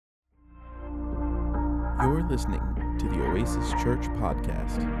You're listening to the Oasis Church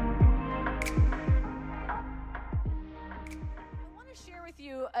podcast. I want to share with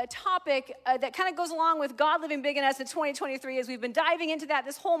you a topic that kind of goes along with God living big in us in 2023 as we've been diving into that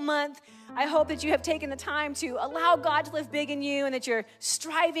this whole month. I hope that you have taken the time to allow God to live big in you and that you're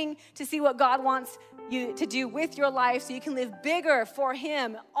striving to see what God wants you to do with your life so you can live bigger for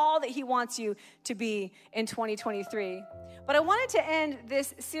Him, all that He wants you to be in 2023. But I wanted to end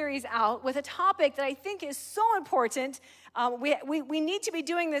this series out with a topic that I think is so important. We need to be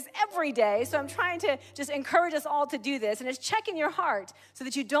doing this every day, so I'm trying to just encourage us all to do this, and it's checking your heart so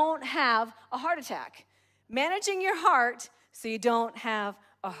that you don't have a heart attack. Managing your heart so you don't have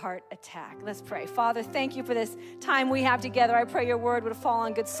a heart attack. Let's pray. Father, thank you for this time we have together. I pray your word would fall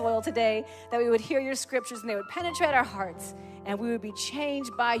on good soil today, that we would hear your scriptures and they would penetrate our hearts, and we would be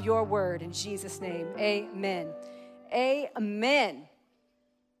changed by your word. In Jesus' name, amen. Amen.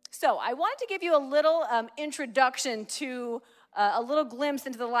 So I wanted to give you a little introduction to a little glimpse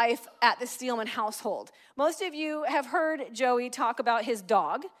into the life at the Steelman household. Most of you have heard Joey talk about his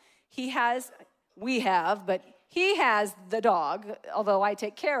dog. He has the dog, although I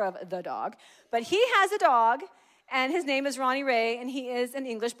take care of the dog. But he has a dog, and his name is Ronnie Ray, and he is an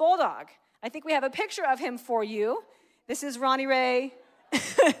English bulldog. I think we have a picture of him for you. This is Ronnie Ray.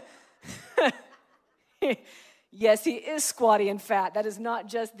 Yes, he is squatty and fat. That is not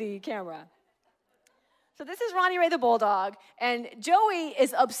just the camera. So this is Ronnie Ray the bulldog, and Joey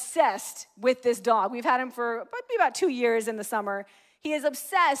is obsessed with this dog. We've had him for maybe about 2 years in the summer. He is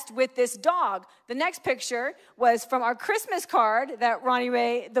obsessed with this dog. The next picture was from our Christmas card that Ronnie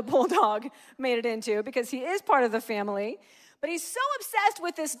Ray the bulldog made it into because he is part of the family. But he's so obsessed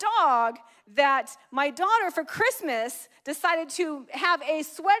with this dog that my daughter for Christmas decided to have a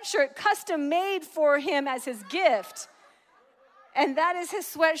sweatshirt custom made for him as his gift. And that is his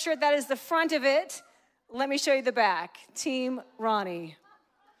sweatshirt. That is the front of it. Let me show you the back. Team Ronnie.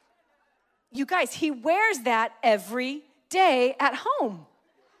 You guys, he wears that every day at home.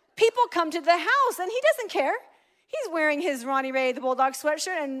 People come to the house and he doesn't care. He's wearing his Ronnie Ray the bulldog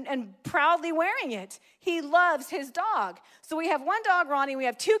sweatshirt and proudly wearing it. He loves his dog. So we have one dog, Ronnie, we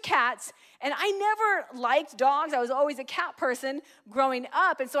have 2 cats, and I never liked dogs. I was always a cat person growing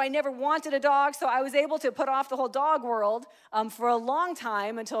up, and so I never wanted a dog, so I was able to put off the whole dog world for a long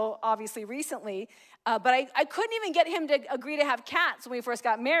time until obviously recently. But I couldn't even get him to agree to have cats when we first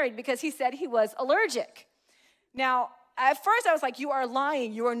got married because he said he was allergic. Now, at first I was like, you are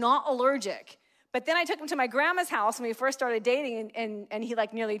lying. You are not allergic. But then I took him to my grandma's house when we first started dating, and he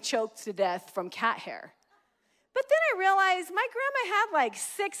like nearly choked to death from cat hair. But then I realized my grandma had like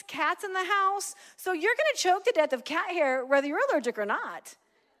 6 cats in the house, so you're going to choke to death of cat hair whether you're allergic or not.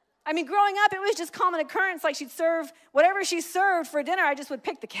 I mean, growing up, it was just common occurrence, like she'd serve, whatever she served for dinner, I just would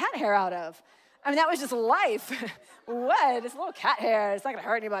pick the cat hair out of. I mean, that was just life. What? It's a little cat hair. It's not going to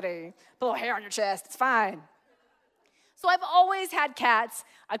hurt anybody. Put a little hair on your chest. It's fine. So I've always had cats.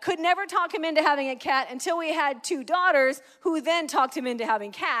 I could never talk him into having a cat until we had 2 daughters who then talked him into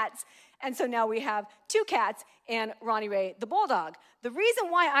having cats. And so now we have 2 cats and Ronnie Ray the bulldog. The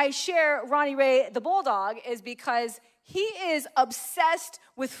reason why I share Ronnie Ray the bulldog is because he is obsessed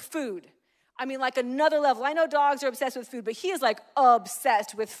with food. I mean, like another level. I know dogs are obsessed with food, but he is like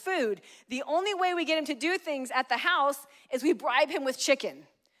obsessed with food. The only way we get him to do things at the house is we bribe him with chicken.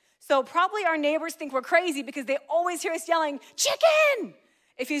 So probably our neighbors think we're crazy because they always hear us yelling, chicken!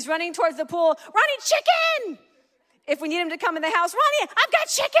 If he's running towards the pool, Ronnie, chicken! If we need him to come in the house, Ronnie, I've got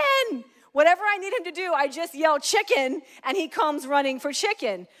chicken! Whatever I need him to do, I just yell chicken, and he comes running for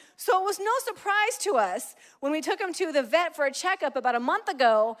chicken. So it was no surprise to us when we took him to the vet for a checkup about a month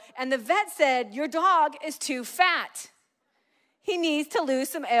ago, and the vet said, your dog is too fat. He needs to lose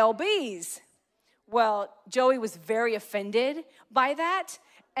some lbs. Well, Joey was very offended by that,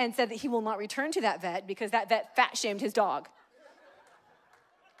 and said that he will not return to that vet because that vet fat-shamed his dog.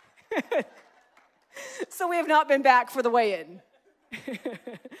 So we have not been back for the weigh-in.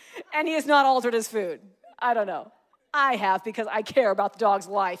 And he has not altered his food. I don't know. I have because I care about the dog's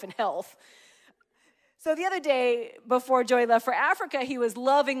life and health. So the other day, before Joey left for Africa, he was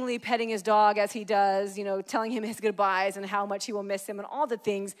lovingly petting his dog as he does, telling him his goodbyes and how much he will miss him and all the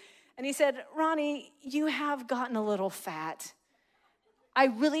things. And he said, Ronnie, you have gotten a little fat. I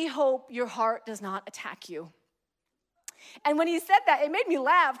really hope your heart does not attack you. And when he said that, it made me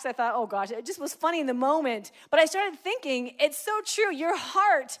laugh because I thought, oh gosh, it just was funny in the moment. But I started thinking, it's so true. Your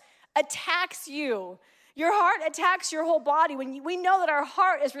heart attacks you. Your heart attacks your whole body. We know that our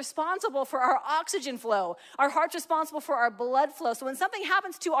heart is responsible for our oxygen flow. Our heart's responsible for our blood flow. So when something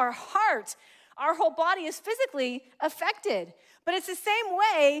happens to our heart, our whole body is physically affected. But But it's the same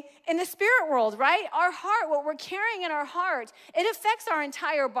way in the spirit world, right? Our heart, what we're carrying in our heart, it affects our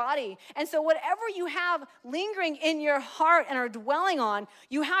entire body. And so whatever you have lingering in your heart and are dwelling on,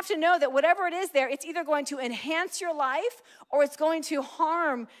 you have to know that whatever it is there, it's either going to enhance your life or it's going to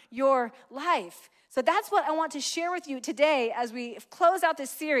harm your life. So that's what I want to share with you today as we close out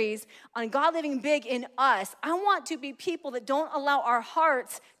this series on God living big in us. I want to be people that don't allow our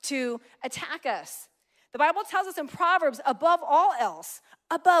hearts to attack us. The Bible tells us in Proverbs, above all else,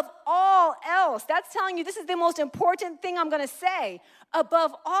 that's telling you this is the most important thing I'm going to say.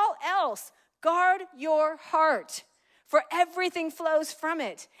 Above all else, guard your heart, for everything flows from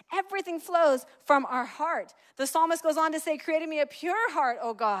it. Everything flows from our heart. The psalmist goes on to say, create in me a pure heart,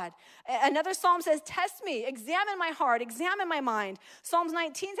 O God. Another psalm says, test me, examine my heart, examine my mind. Psalms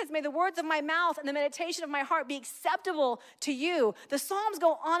 19 says, may the words of my mouth and the meditation of my heart be acceptable to you. The Psalms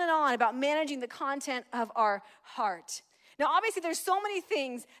go on about managing the content of our heart. Now, obviously, there's so many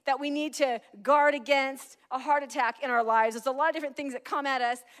things that we need to guard against a heart attack in our lives. There's a lot of different things that come at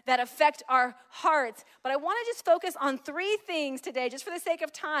us that affect our hearts. But I want to just focus on 3 things today, just for the sake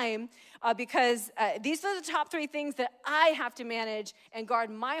of time, because these are the top 3 things that I have to manage and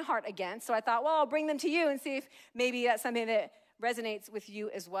guard my heart against. So I thought, well, I'll bring them to you and see if maybe that's something that resonates with you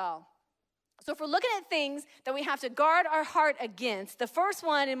as well. So if we're looking at things that we have to guard our heart against, the first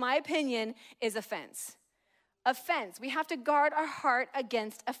one, in my opinion, is offense. Offense. We have to guard our heart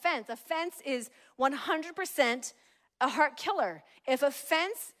against offense. Offense is 100% a heart killer. If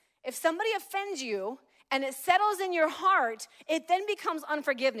somebody offends you and it settles in your heart, it then becomes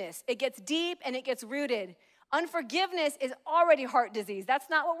unforgiveness. It gets deep and it gets rooted. Unforgiveness is already heart disease. That's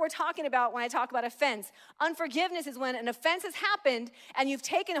not what we're talking about when I talk about offense. Unforgiveness is when an offense has happened and you've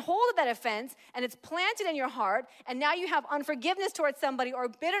taken hold of that offense and it's planted in your heart, and now you have unforgiveness towards somebody or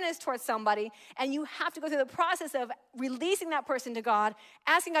bitterness towards somebody, and you have to go through the process of releasing that person to God,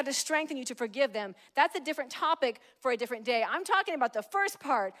 asking God to strengthen you to forgive them. That's a different topic for a different day. I'm talking about the first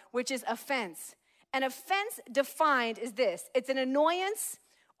part, which is offense. An offense defined is this: it's an annoyance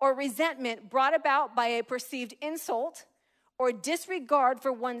or resentment brought about by a perceived insult or disregard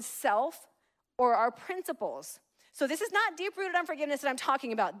for oneself or our principles. So this is not deep-rooted unforgiveness that I'm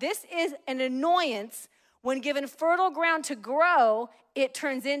talking about. This is an annoyance. When given fertile ground to grow, it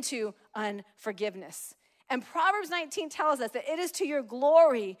turns into unforgiveness. And Proverbs 19 tells us that it is to your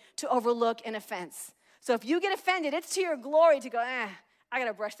glory to overlook an offense. So if you get offended, it's to your glory to go, I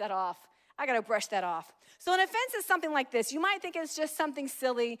gotta brush that off. So an offense is something like this. You might think it's just something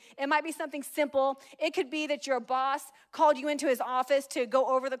silly. It might be something simple. It could be that your boss called you into his office to go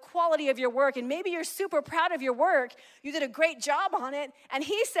over the quality of your work, and maybe you're super proud of your work. You did a great job on it, and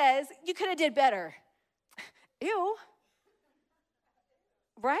he says, you could have did better. Ew.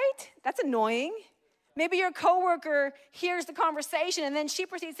 Right? That's annoying. Maybe your coworker hears the conversation, and then she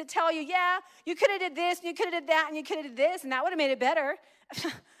proceeds to tell you, yeah, you could have did this, and you could have did that, and you could have did this, and that would have made it better.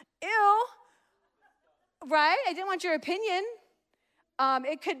 Ew, right? I didn't want your opinion.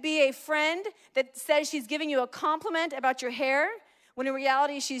 It could be a friend that says she's giving you a compliment about your hair, when in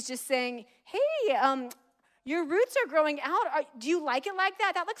reality she's just saying, hey, your roots are growing out. Do you like it like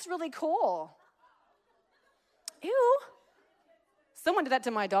that? That looks really cool. Ew. Someone did that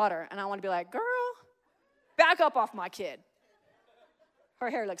to my daughter, and I want to be like, girl, back up off my kid. Her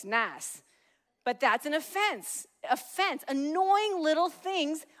hair looks nice. But that's an offense. Offense. Annoying little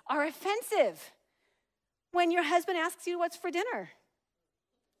things are offensive. When your husband asks you what's for dinner.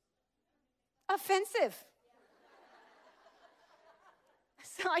 Offensive.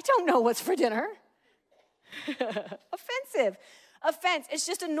 So I don't know what's for dinner. Offensive. Offense. It's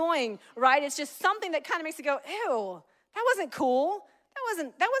just annoying, right? It's just something that kind of makes you go, ew, that wasn't cool.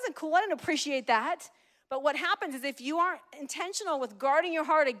 That wasn't cool. I didn't appreciate that. But what happens is if you aren't intentional with guarding your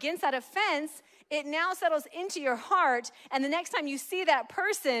heart against that offense, it now settles into your heart, and the next time you see that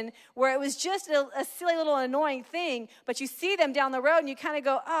person where it was just a silly little annoying thing, but you see them down the road and you kind of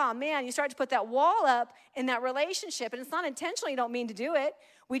go, oh man, you start to put that wall up in that relationship, and it's not intentional. You don't mean to do it.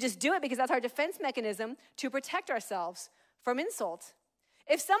 We just do it because that's our defense mechanism to protect ourselves from insult.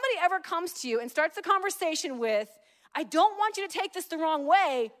 If somebody ever comes to you and starts the conversation with, I don't want you to take this the wrong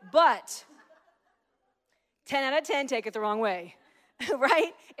way, but 10 out of 10 take it the wrong way,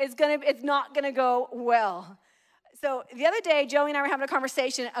 right? It's not gonna go well. So the other day, Joey and I were having a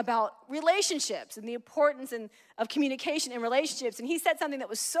conversation about relationships and the importance of communication in relationships, and he said something that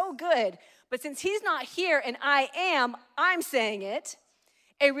was so good, but since he's not here and I'm saying it,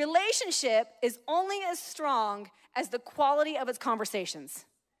 a relationship is only as strong as the quality of its conversations.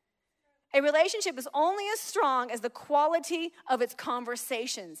 A relationship is only as strong as the quality of its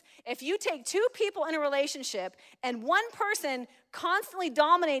conversations. If you take two people in a relationship and one person constantly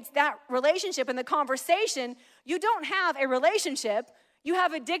dominates that relationship and the conversation, you don't have a relationship, you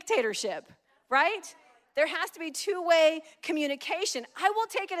have a dictatorship, right? There has to be two-way communication. I will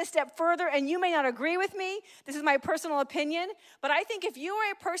take it a step further, and you may not agree with me. This is my personal opinion, but I think if you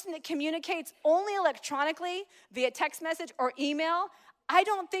are a person that communicates only electronically via text message or email, I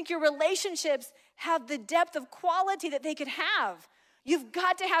don't think your relationships have the depth of quality that they could have. You've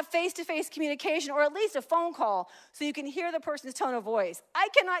got to have face-to-face communication, or at least a phone call, so you can hear the person's tone of voice. I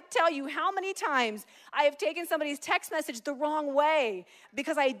cannot tell you how many times I have taken somebody's text message the wrong way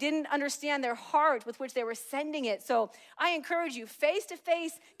because I didn't understand their heart with which they were sending it. So I encourage you,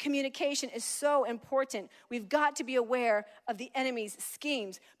 face-to-face communication is so important. We've got to be aware of the enemy's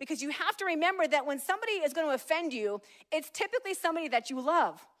schemes, because you have to remember that when somebody is going to offend you, it's typically somebody that you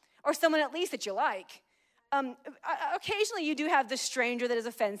love, or someone at least that you like. Occasionally you do have the stranger that is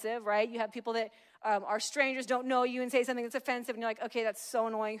offensive, right? You have people that are strangers, don't know you, and say something that's offensive, and you're like, okay, that's so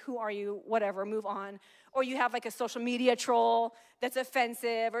annoying. Who are you? Whatever, move on. Or you have like a social media troll that's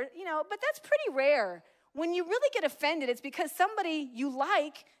offensive, or, but that's pretty rare. When you really get offended, it's because somebody you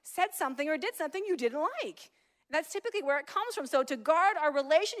like said something or did something you didn't like. That's typically where it comes from. So to guard our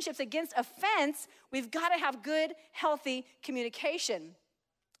relationships against offense, we've got to have good, healthy communication.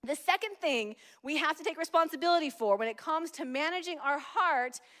 The second thing we have to take responsibility for when it comes to managing our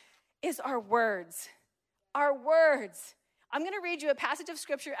heart is our words. Our words. I'm going to read you a passage of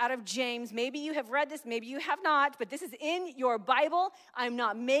scripture out of James. Maybe you have read this, maybe you have not, but this is in your Bible. I'm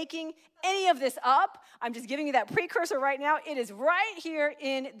not making any of this up. I'm just giving you that precursor right now. It is right here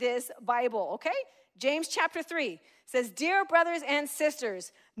in this Bible, okay? James chapter 3 says, "Dear brothers and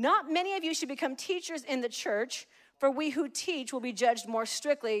sisters, not many of you should become teachers in the church, for we who teach will be judged more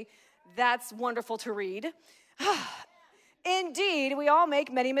strictly." That's wonderful to read. Indeed, we all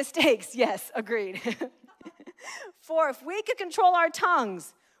make many mistakes. Yes, agreed. For if we could control our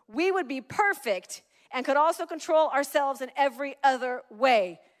tongues, we would be perfect and could also control ourselves in every other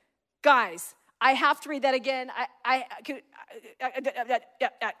way. Guys, I have to read that again.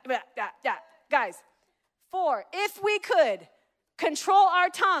 Guys, for if we could control our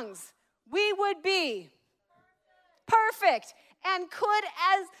tongues, we would be perfect and could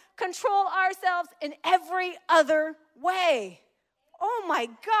as control ourselves in every other way. Oh my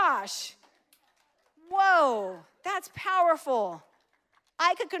gosh. Whoa, that's powerful.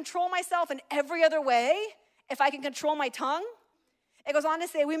 I could control myself in every other way if I can control my tongue. It goes on to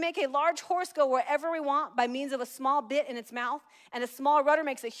say, we make a large horse go wherever we want by means of a small bit in its mouth, and a small rudder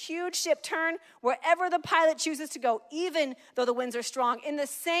makes a huge ship turn wherever the pilot chooses to go, even though the winds are strong. In the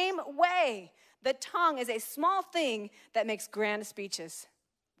same way, the tongue is a small thing that makes grand speeches.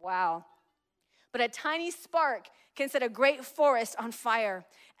 Wow. But a tiny spark can set a great forest on fire.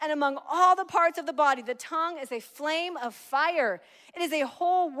 And among all the parts of the body, the tongue is a flame of fire. It is a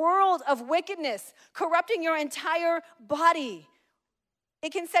whole world of wickedness, corrupting your entire body.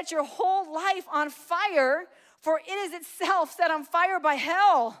 It can set your whole life on fire, for it is itself set on fire by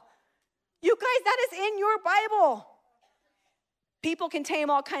hell. You guys, that is in your Bible. People can tame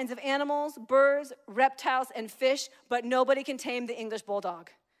all kinds of animals, birds, reptiles, and fish, but nobody can tame the English bulldog.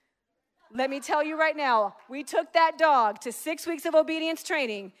 Let me tell you right now, we took that dog to 6 weeks of obedience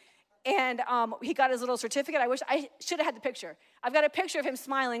training, and he got his little certificate. I wish I should have had the picture. I've got a picture of him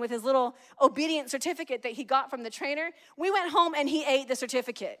smiling with his little obedience certificate that he got from the trainer. We went home, and he ate the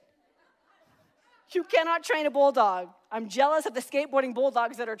certificate. You cannot train a bulldog. I'm jealous of the skateboarding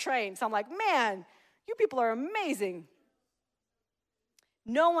bulldogs that are trained. So I'm like, man, you people are amazing.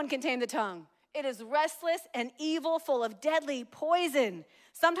 No one can tame the tongue. It is restless and evil, full of deadly poison.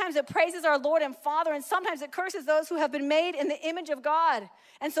 Sometimes it praises our Lord and Father, and sometimes it curses those who have been made in the image of God.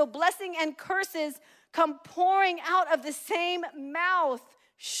 And so blessing and curses come pouring out of the same mouth.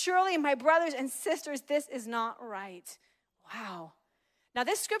 Surely, my brothers and sisters, this is not right. Wow. Now,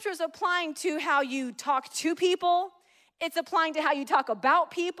 this scripture is applying to how you talk to people. It's applying to how you talk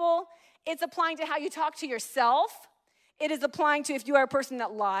about people. It's applying to how you talk to yourself. It is applying to if you are a person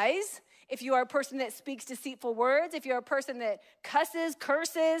that lies, if you are a person that speaks deceitful words, if you're a person that cusses,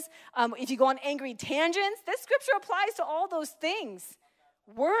 curses, if you go on angry tangents. This scripture applies to all those things.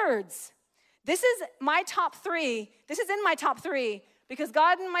 Words. This is my top three. This is in my top three because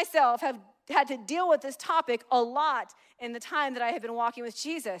God and myself have had to deal with this topic a lot in the time that I have been walking with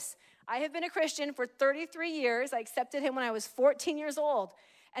Jesus. I have been a Christian for 33 years. I accepted him when I was 14 years old.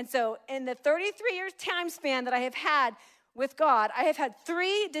 And so in the 33 years time span that I have had with God, I have had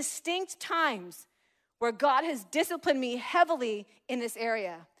 3 distinct times where God has disciplined me heavily in this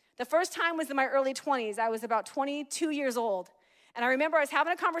area. The first time was in my early 20s. I was about 22 years old. And I remember I was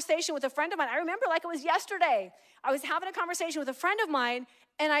having a conversation with a friend of mine. I remember like it was yesterday. I was having a conversation with a friend of mine,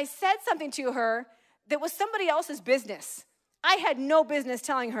 and I said something to her that was somebody else's business. I had no business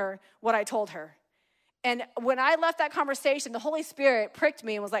telling her what I told her. And when I left that conversation, the Holy Spirit pricked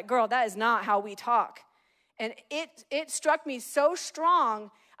me and was like, girl, that is not how we talk. And it struck me so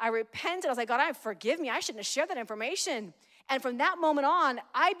strong. I repented. I was like, God, forgive me. I shouldn't have shared that information. And from that moment on,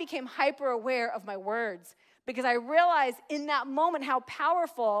 I became hyper aware of my words because I realized in that moment how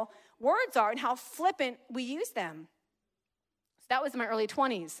powerful words are and how flippant we use them. So that was in my early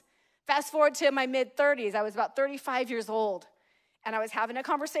 20s. Fast forward to my mid-30s. I was about 35 years old. And I was having a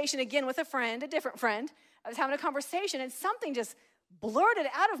conversation again with a friend, a different friend. I was having a conversation and something just blurted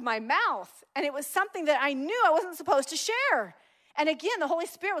out of my mouth. And it was something that I knew I wasn't supposed to share. And again, the Holy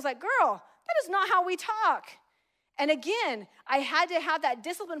Spirit was like, girl, that is not how we talk. And again, I had to have that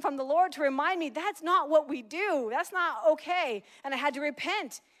discipline from the Lord to remind me that's not what we do. That's not okay. And I had to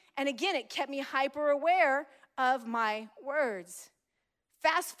repent. And again, it kept me hyper aware of my words.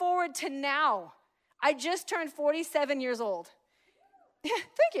 Fast forward to now. I just turned 47 years old.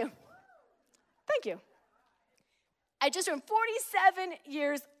 Thank you. Thank you. I just turned 47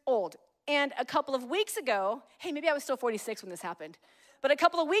 years old. And a couple of weeks ago, hey, maybe I was still 46 when this happened. But a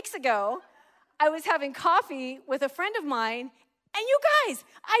couple of weeks ago, I was having coffee with a friend of mine, and you guys,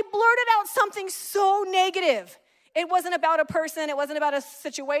 I blurted out something so negative. It wasn't about a person, it wasn't about a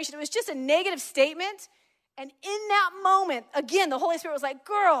situation, it was just a negative statement. And in that moment, again, the Holy Spirit was like,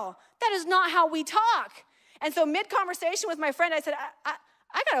 girl, that is not how we talk. And so mid-conversation with my friend, I said,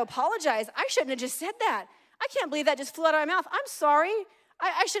 I got to apologize. I shouldn't have just said that. I can't believe that just flew out of my mouth. I'm sorry.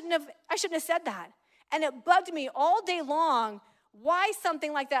 I shouldn't have said that. And it bugged me all day long why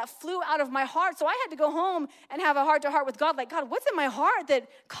something like that flew out of my heart. So I had to go home and have a heart-to-heart with God. Like, God, what's in my heart that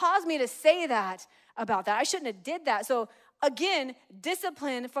caused me to say that about that? I shouldn't have did that. So again,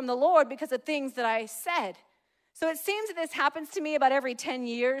 discipline from the Lord because of things that I said. So it seems that this happens to me about every 10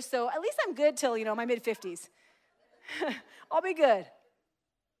 years. So at least I'm good till, my mid-50s. I'll be good.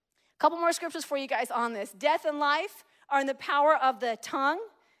 A couple more scriptures for you guys on this. Death and life are in the power of the tongue.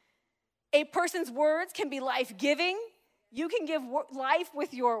 A person's words can be life-giving. You can give life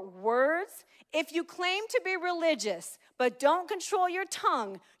with your words. If you claim to be religious but don't control your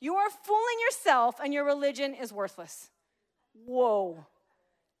tongue, you are fooling yourself and your religion is worthless. Whoa.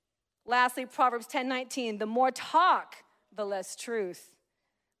 Lastly, Proverbs 10:19, the more talk, the less truth.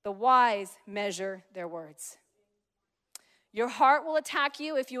 The wise measure their words. Your heart will attack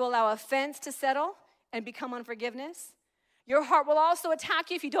you if you allow offense to settle and become unforgiveness. Your heart will also attack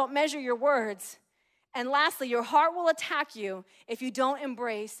you if you don't measure your words. And lastly, your heart will attack you if you don't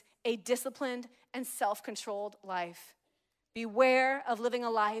embrace a disciplined and self-controlled life. Beware of living a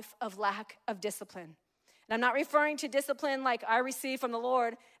life of lack of discipline. And I'm not referring to discipline like I received from the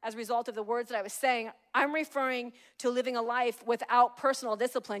Lord as a result of the words that I was saying. I'm referring to living a life without personal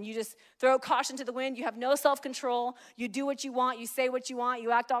discipline. You just throw caution to the wind. You have no self-control. You do what you want. You say what you want.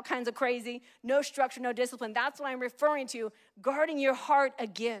 You act all kinds of crazy. No structure, no discipline. That's what I'm referring to, guarding your heart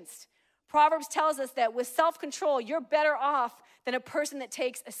against. Proverbs tells us that with self-control, you're better off than a person that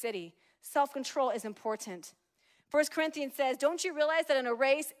takes a city. Self-control is important. 1 Corinthians says, don't you realize that in a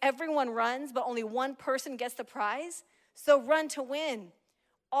race, everyone runs, but only one person gets the prize? So run to win.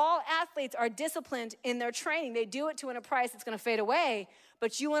 All athletes are disciplined in their training. They do it to win a prize that's going to fade away.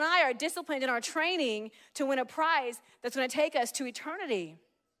 But you and I are disciplined in our training to win a prize that's going to take us to eternity.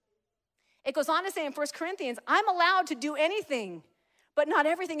 It goes on to say in 1 Corinthians, I'm allowed to do anything, but not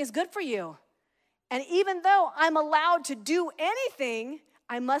everything is good for you. And even though I'm allowed to do anything,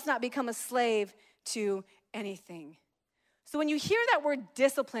 I must not become a slave to anything. So when you hear that word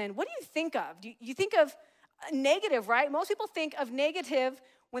discipline, what do you think of? You think of negative, right? Most people think of negative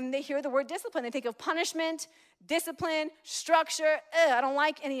when they hear the word discipline. They think of punishment, discipline, structure. I don't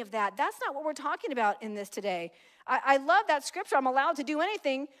like any of that. That's not what we're talking about in this today. I love that scripture. I'm allowed to do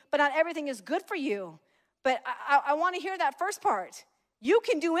anything, but not everything is good for you. But I want to hear that first part. You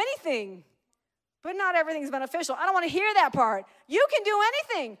can do anything, but not everything is beneficial. I don't want to hear that part. You can do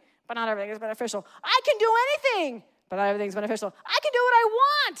anything, but not everything is beneficial. I can do anything, but not everything is beneficial. I can do what I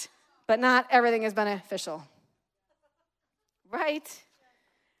want, but not everything is beneficial. Right?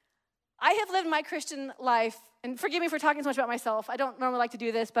 I have lived my Christian life, and forgive me for talking so much about myself. I don't normally like to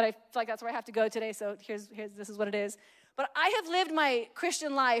do this, but I feel like that's where I have to go today, so this is what it is. But I have lived my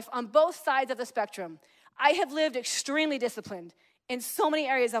Christian life on both sides of the spectrum. I have lived extremely disciplined in so many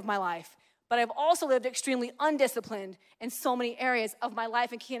areas of my life, but I've also lived extremely undisciplined in so many areas of my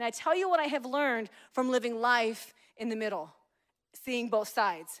life. And can I tell you what I have learned from living life in the middle, seeing both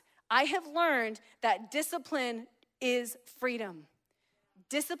sides? I have learned that discipline is freedom.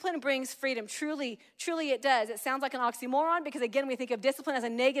 Discipline brings freedom. Truly, truly it does. It sounds like an oxymoron because, again, we think of discipline as a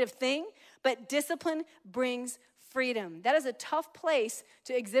negative thing, but discipline brings freedom. That is a tough place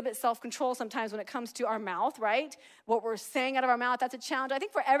to exhibit self-control sometimes when it comes to our mouth, right? What we're saying out of our mouth, that's a challenge. I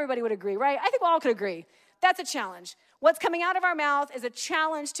think everybody would agree, right? I think we all could agree. That's a challenge. What's coming out of our mouth is a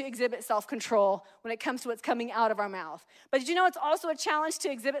challenge to exhibit self-control when it comes to what's coming out of our mouth. But did you know it's also a challenge to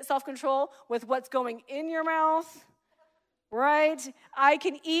exhibit self-control with what's going in your mouth? Right? I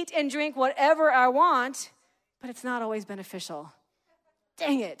can eat and drink whatever I want, but it's not always beneficial.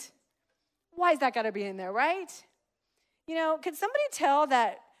 Dang it. Why's that got to be in there, right? You know, could somebody tell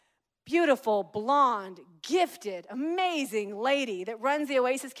that beautiful, blonde, gifted, amazing lady that runs the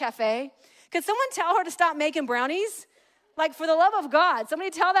Oasis Cafe, could someone tell her to stop making brownies? Like, for the love of God, somebody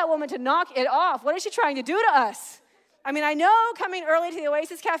tell that woman to knock it off. What is she trying to do to us? I mean, I know coming early to the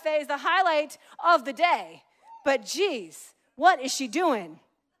Oasis Cafe is the highlight of the day, but geez, what is she doing?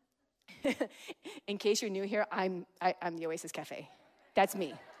 In case you're new here, I'm the Oasis Cafe. That's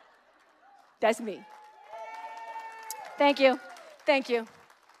me. That's me. Thank you. Thank you.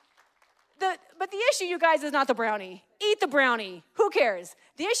 But the issue, you guys, is not the brownie. Eat the brownie. Who cares?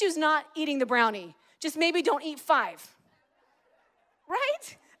 The issue is not eating the brownie. Just maybe don't eat 5.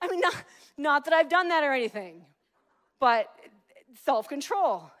 Right? I mean, not that I've done that or anything, but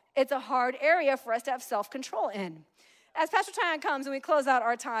self-control. It's a hard area for us to have self-control in. As Pastor Tyon comes and we close out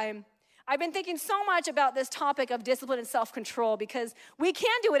our time, I've been thinking so much about this topic of discipline and self-control because we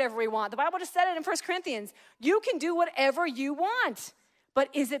can do whatever we want. The Bible just said it in 1 Corinthians. You can do whatever you want, but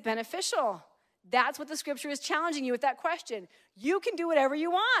is it beneficial? That's what the scripture is challenging you with that question. You can do whatever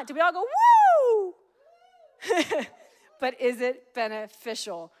you want. Do we all go, woo? But is it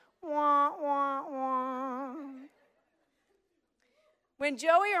beneficial? Wah, wah, wah. When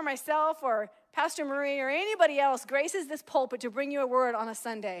Joey or myself or Pastor Marie or anybody else graces this pulpit to bring you a word on a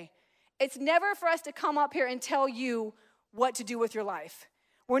Sunday, it's never for us to come up here and tell you what to do with your life.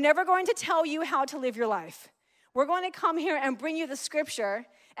 We're never going to tell you how to live your life. We're going to come here and bring you the scripture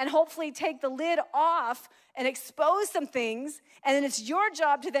and hopefully take the lid off and expose some things, and then it's your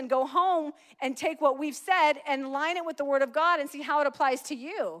job to then go home and take what we've said and line it with the Word of God and see how it applies to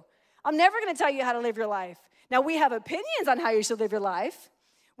you. I'm never going to tell you how to live your life. Now, we have opinions on how you should live your life.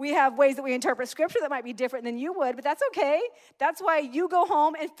 We have ways that we interpret scripture that might be different than you would, but that's okay. That's why you go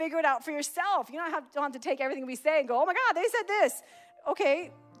home and figure it out for yourself. You don't have to take everything we say and go, oh my God, they said this.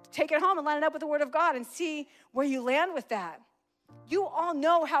 Okay, take it home and line it up with the Word of God and see where you land with that. You all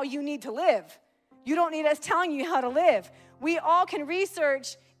know how you need to live. You don't need us telling you how to live. We all can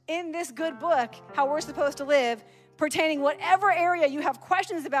research in this good book how we're supposed to live, pertaining whatever area you have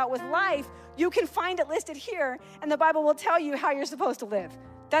questions about with life, you can find it listed here, and the Bible will tell you how you're supposed to live.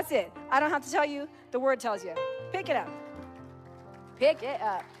 That's it. I don't have to tell you. The Word tells you. Pick it up. Pick it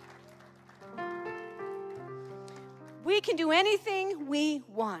up. We can do anything we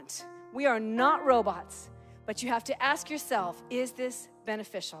want. We are not robots. But you have to ask yourself, is this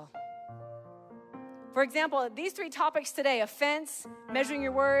beneficial? For example, these 3 topics today, offense, measuring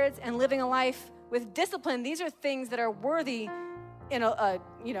your words, and living a life with discipline, these are things that are worthy in a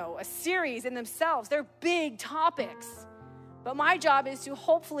series in themselves. They're big topics. But my job is to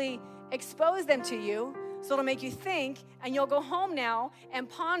hopefully expose them to you so it'll make you think, and you'll go home now and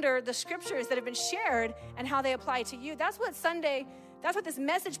ponder the scriptures that have been shared and how they apply to you. That's what this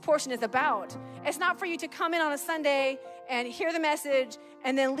message portion is about. It's not for you to come in on a Sunday and hear the message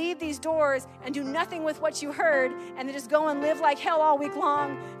and then leave these doors and do nothing with what you heard and then just go and live like hell all week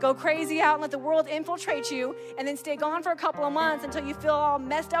long, go crazy out and let the world infiltrate you, and then stay gone for a couple of months until you feel all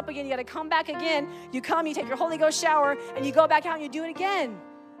messed up again. You got to come back again. You come, you take your Holy Ghost shower, and you go back out and you do it again.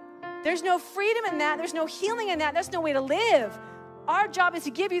 There's no freedom in that. There's no healing in that. That's no way to live. Our job is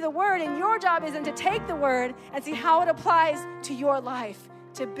to give you the word, and your job is then to take the word and see how it applies to your life,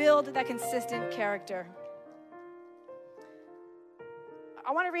 to build that consistent character.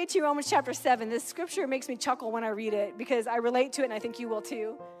 I want to read to you Romans chapter 7. This scripture makes me chuckle when I read it because I relate to it, and I think you will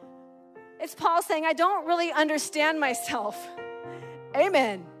too. It's Paul saying, I don't really understand myself.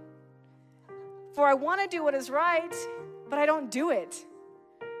 Amen. For I want to do what is right, but I don't do it.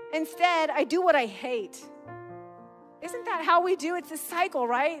 Instead, I do what I hate. Isn't that how we do? It's a cycle,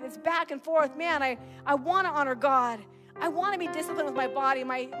 right? It's back and forth. Man, I want to honor God. I want to be disciplined with my body.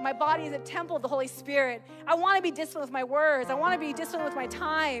 My body is a temple of the Holy Spirit. I want to be disciplined with my words. I want to be disciplined with my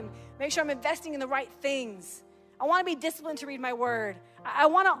time. Make sure I'm investing in the right things. I want to be disciplined to read my word. I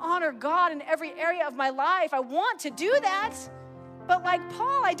want to honor God in every area of my life. I want to do that. But like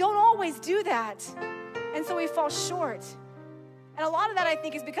Paul, I don't always do that. And so we fall short. And a lot of that, I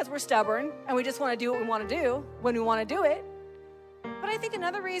think, is because we're stubborn and we just want to do what we want to do when we want to do it. But I think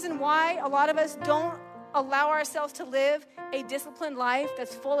another reason why a lot of us don't allow ourselves to live a disciplined life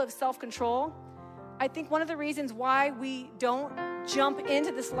that's full of self-control, I think one of the reasons why we don't jump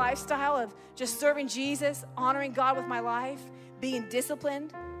into this lifestyle of just serving Jesus, honoring God with my life, being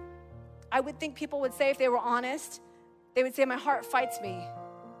disciplined, I would think people would say, if they were honest, they would say, my heart fights me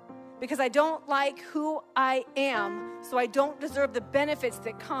because I don't like who I am, so I don't deserve the benefits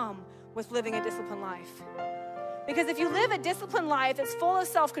that come with living a disciplined life. Because if you live a disciplined life that's full of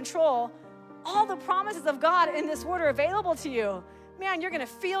self-control, all the promises of God in this word are available to you. Man, you're going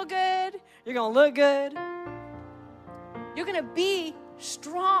to feel good. You're going to look good. You're going to be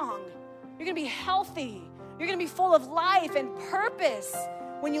strong. You're going to be healthy. You're going to be full of life and purpose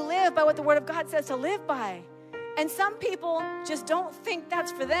when you live by what the Word of God says to live by. And some people just don't think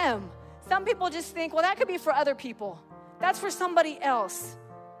that's for them. Some people just think, well, that could be for other people. That's for somebody else.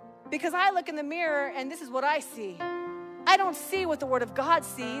 Because I look in the mirror and this is what I see. I don't see what the Word of God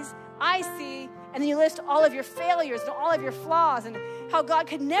sees. I see, and then you list all of your failures and all of your flaws and how God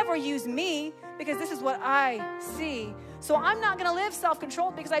could never use me because this is what I see. So I'm not going to live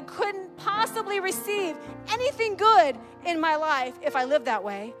self-controlled because I couldn't possibly receive anything good in my life if I lived that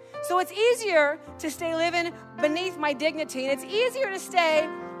way. So it's easier to stay living beneath my dignity, and it's easier to stay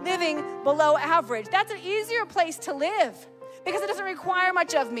living below average. That's an easier place to live because it doesn't require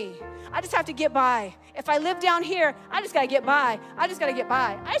much of me. I just have to get by. If I live down here, I just got to get by. I just got to get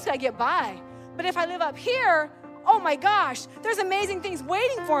by. I just got to get by. But if I live up here, oh my gosh, there's amazing things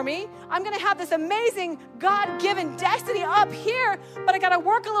waiting for me. I'm going to have this amazing God-given destiny up here, but I got to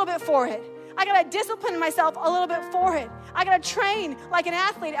work a little bit for it. I got to discipline myself a little bit for it. I got to train like an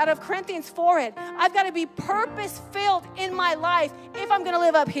athlete out of Corinthians for it. I've got to be purpose-filled in my life if I'm going to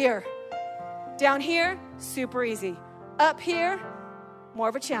live up here. Down here, super easy. Up here, more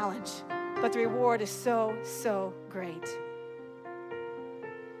of a challenge. But the reward is so, so great.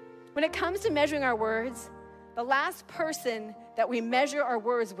 When it comes to measuring our words, the last person that we measure our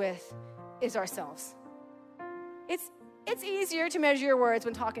words with is ourselves. It's easier to measure your words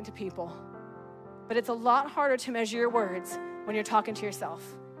when talking to people, but it's a lot harder to measure your words when you're talking to yourself.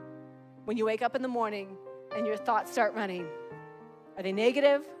 When you wake up in the morning and your thoughts start running, are they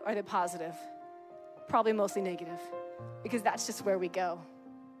negative or are they positive? Probably mostly negative, because that's just where we go.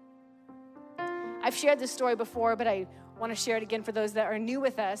 I've shared this story before, but I want to share it again for those that are new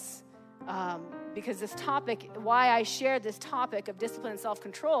with us, because this topic, why I shared this topic of discipline and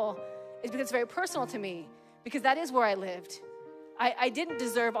self-control is because it's very personal to me, because that is where I lived. I didn't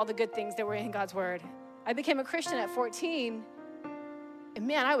deserve all the good things that were in God's word. I became a Christian at 14, and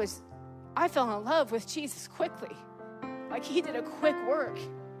man, I fell in love with Jesus quickly. Like, he did a quick work.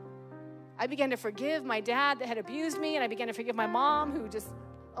 I began to forgive my dad that had abused me, and I began to forgive my mom who just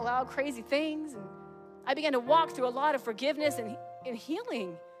allowed crazy things. And I began to walk through a lot of forgiveness and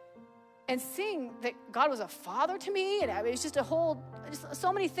healing and seeing that God was a father to me, and it was just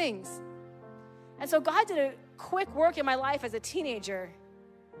so many things. And so God did a quick work in my life as a teenager.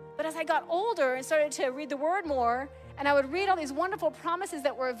 But as I got older and started to read the word more, and I would read all these wonderful promises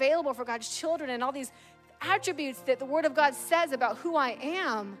that were available for God's children and all these attributes that the word of God says about who I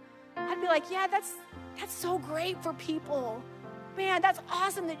am, I'd be like, yeah, that's so great for people. Man, that's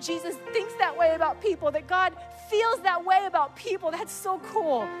awesome that Jesus thinks that way about people, that God feels that way about people. That's so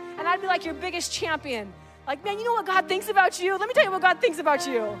cool. And I'd be like your biggest champion. Like, man, you know what God thinks about you? Let me tell you what God thinks about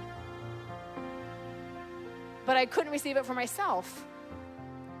you. But I couldn't receive it for myself.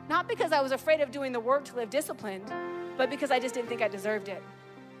 Not because I was afraid of doing the work to live disciplined, but because I just didn't think I deserved it.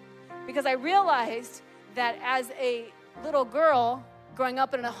 Because I realized that as a little girl growing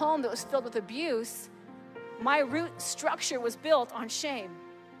up in a home that was filled with abuse, my root structure was built on shame.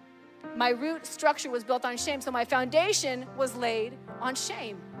 My root structure was built on shame, so my foundation was laid on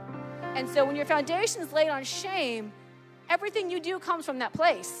shame. And so when your foundation is laid on shame, everything you do comes from that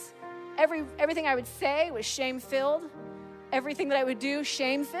place. Everything I would say was shame-filled. Everything that I would do,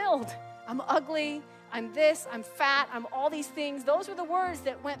 shame-filled. I'm ugly, I'm this, I'm fat, I'm all these things. Those were the words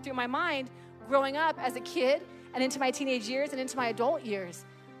that went through my mind growing up as a kid and into my teenage years and into my adult years,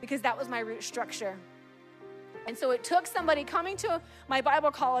 because that was my root structure. And so it took somebody coming to my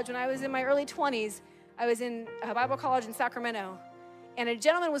Bible college when I was in my early 20s. I was in a Bible college in Sacramento, and a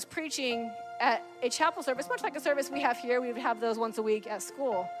gentleman was preaching at a chapel service, much like a service we have here. We would have those once a week at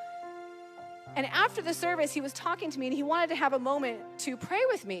school. And after the service, he was talking to me, and he wanted to have a moment to pray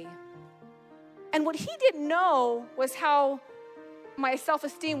with me. And what he didn't know was how my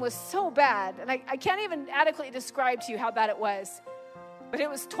self-esteem was so bad. And I can't even adequately describe to you how bad it was. But it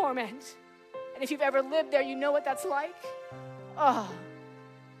was torment. And if you've ever lived there, you know what that's like. oh,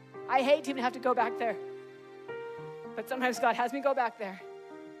 I hate to even have to go back there. But sometimes God has me go back there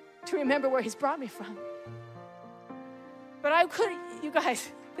to remember where he's brought me from. But I couldn't, you guys,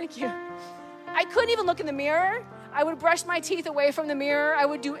 thank you. I couldn't even look in the mirror. I would brush my teeth away from the mirror. I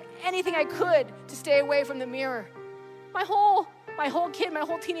would do anything I could to stay away from the mirror. My whole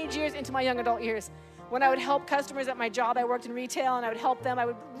teenage years into my young adult years. When I would help customers at my job, I worked in retail, and I would help them, I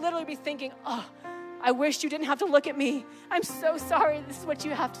would literally be thinking, oh, I wish you didn't have to look at me. I'm so sorry. This is what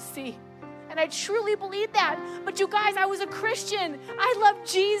you have to see. And I truly believed that. But you guys, I was a Christian. I loved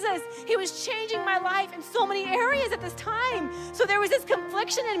Jesus. He was changing my life in so many areas at this time. So there was this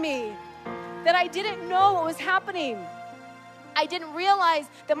confliction in me that I didn't know what was happening. I didn't realize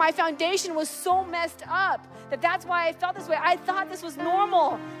that my foundation was so messed up, that's why I felt this way. I thought this was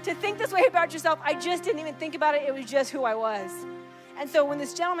normal to think this way about yourself. I just didn't even think about it. It was just who I was. And so when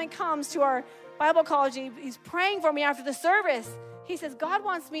this gentleman comes to our Bible college, he's praying for me after the service. He says, God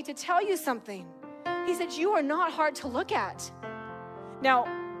wants me to tell you something. He said, you are not hard to look at. Now,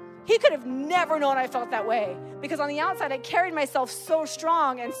 he could have never known I felt that way, because on the outside, I carried myself so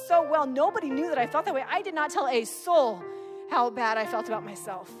strong and so well. Nobody knew that I felt that way. I did not tell a soul how bad I felt about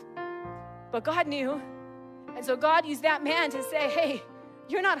myself. But God knew. And so God used that man to say, hey,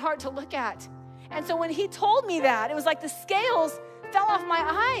 you're not hard to look at. And so when he told me that, it was like the scales fell off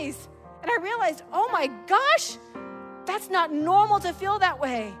my eyes. And I realized, oh my gosh, that's not normal to feel that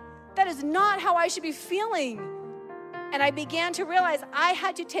way. That is not how I should be feeling. And I began to realize I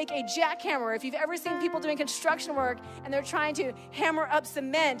had to take a jackhammer. If you've ever seen people doing construction work and they're trying to hammer up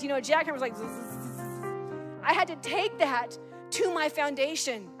cement, you know, a jackhammer's like, zzz, zzz, zzz. I had to take that to my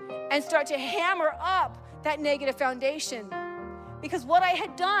foundation and start to hammer up that negative foundation. Because what I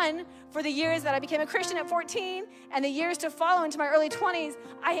had done for the years that I became a Christian at 14 and the years to follow into my early 20s,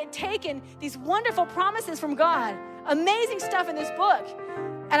 I had taken these wonderful promises from God, amazing stuff in this book,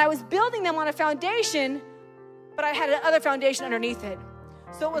 and I was building them on a foundation, but I had another foundation underneath it.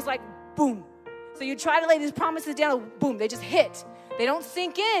 So it was like, boom. So you try to lay these promises down, boom, they just hit. They don't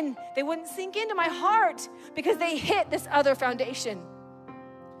sink in. They wouldn't sink into my heart because they hit this other foundation.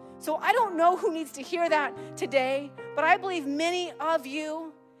 So I don't know who needs to hear that today, but I believe many of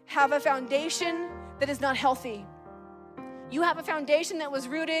you have a foundation that is not healthy. You have a foundation that was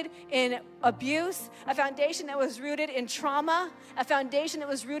rooted in abuse, a foundation that was rooted in trauma, a foundation that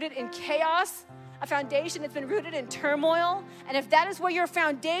was rooted in chaos, a foundation that's been rooted in turmoil. And if that is where your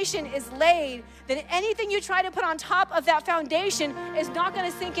foundation is laid, then anything you try to put on top of that foundation is not going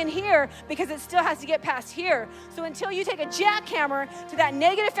to sink in here, because it still has to get past here. So until you take a jackhammer to that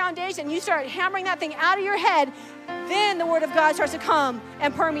negative foundation, you start hammering that thing out of your head, then the Word of God starts to come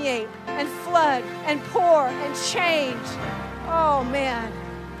and permeate and flood and pour and change. Oh, man.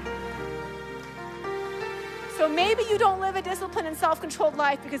 So maybe you don't live a disciplined and self-controlled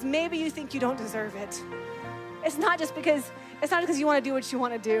life because maybe you think you don't deserve it. It's not just because you want to do what you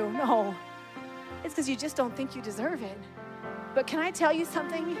want to do. No. It's because you just don't think you deserve it. But can I tell you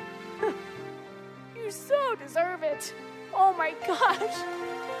something? You so deserve it. Oh my gosh.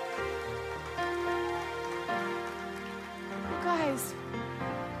 Guys,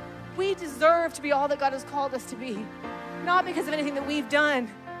 we deserve to be all that God has called us to be. Not because of anything that we've done,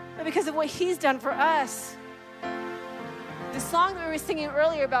 but because of what He's done for us. The song that we were singing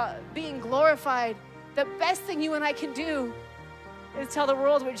earlier about being glorified, the best thing you and I can do is tell the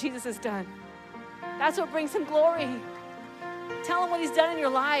world what Jesus has done. That's what brings Him glory. Tell Him what He's done in your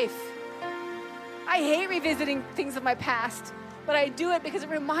life. I hate revisiting things of my past, but I do it because it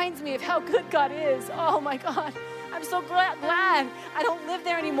reminds me of how good God is. Oh my God. I'm so glad I don't live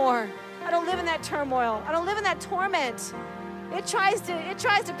there anymore. I don't live in that turmoil. I don't live in that torment. It tries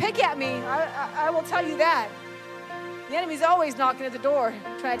to pick at me. I will tell you that. The enemy's always knocking at the door,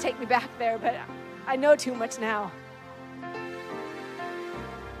 trying to take me back there, but I know too much now.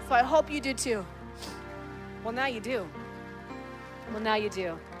 So I hope you do too. Well, now you do.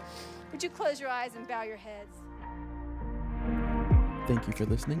 Would you close your eyes and bow your heads? Thank you for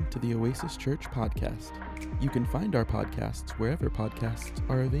listening to the Oasis Church podcast. You can find our podcasts wherever podcasts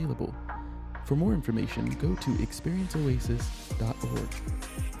are available. For more information, go to experienceoasis.org.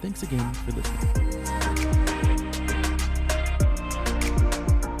 Thanks again for listening.